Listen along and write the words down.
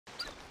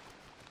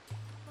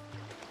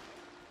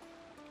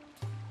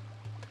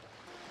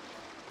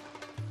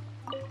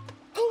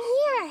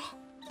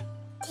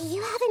You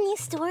have a new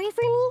story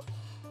for me?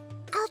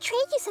 I'll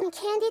trade you some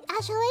candied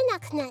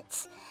ajalenok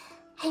nuts.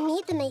 I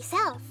made them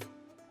myself.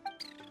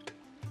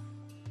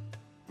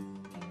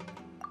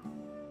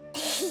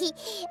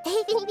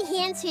 I think the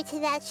answer to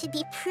that should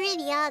be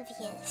pretty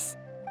obvious.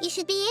 You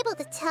should be able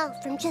to tell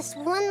from just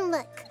one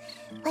look.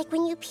 Like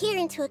when you peer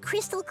into a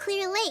crystal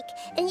clear lake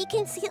and you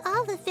can see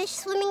all the fish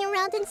swimming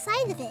around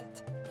inside of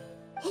it.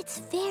 It's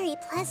very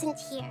pleasant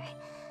here.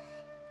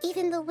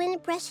 Even the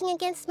wind brushing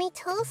against my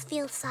toes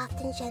feels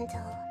soft and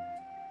gentle.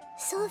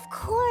 So of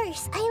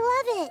course, I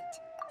love it.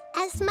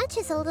 As much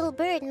as a little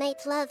bird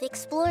might love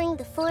exploring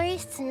the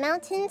forests and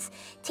mountains,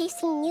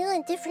 tasting new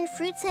and different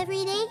fruits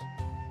every day,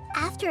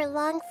 after a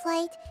long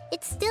flight,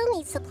 it still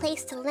needs a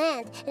place to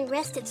land and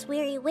rest its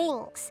weary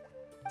wings.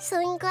 So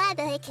I'm glad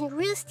that I can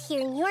roost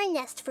here in your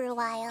nest for a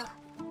while.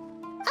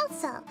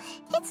 Also,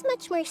 it's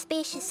much more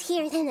spacious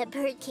here than a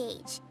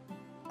birdcage.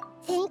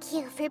 Thank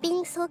you for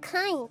being so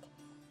kind.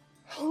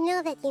 I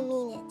know that you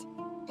mean it,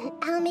 and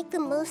I'll make the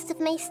most of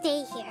my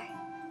stay here.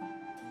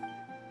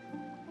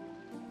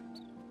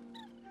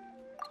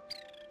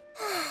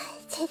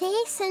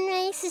 Today's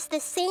sunrise is the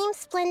same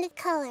splendid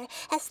color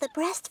as the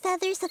breast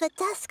feathers of a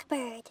dusk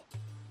bird.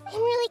 I'm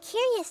really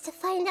curious to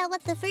find out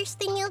what the first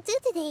thing you'll do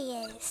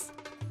today is.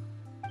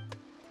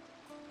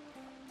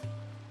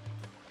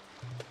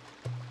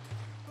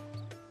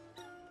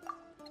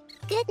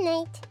 Good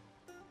night.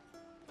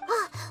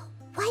 Oh,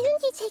 why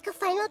don't you take a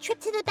final trip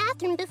to the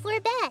bathroom before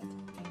bed?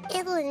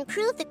 It will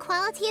improve the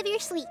quality of your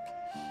sleep.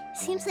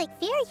 Seems like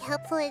very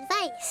helpful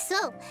advice,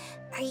 so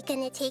are you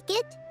gonna take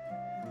it?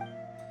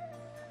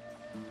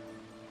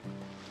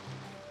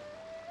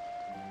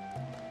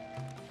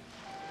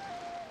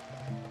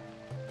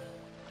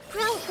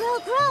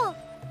 Bro,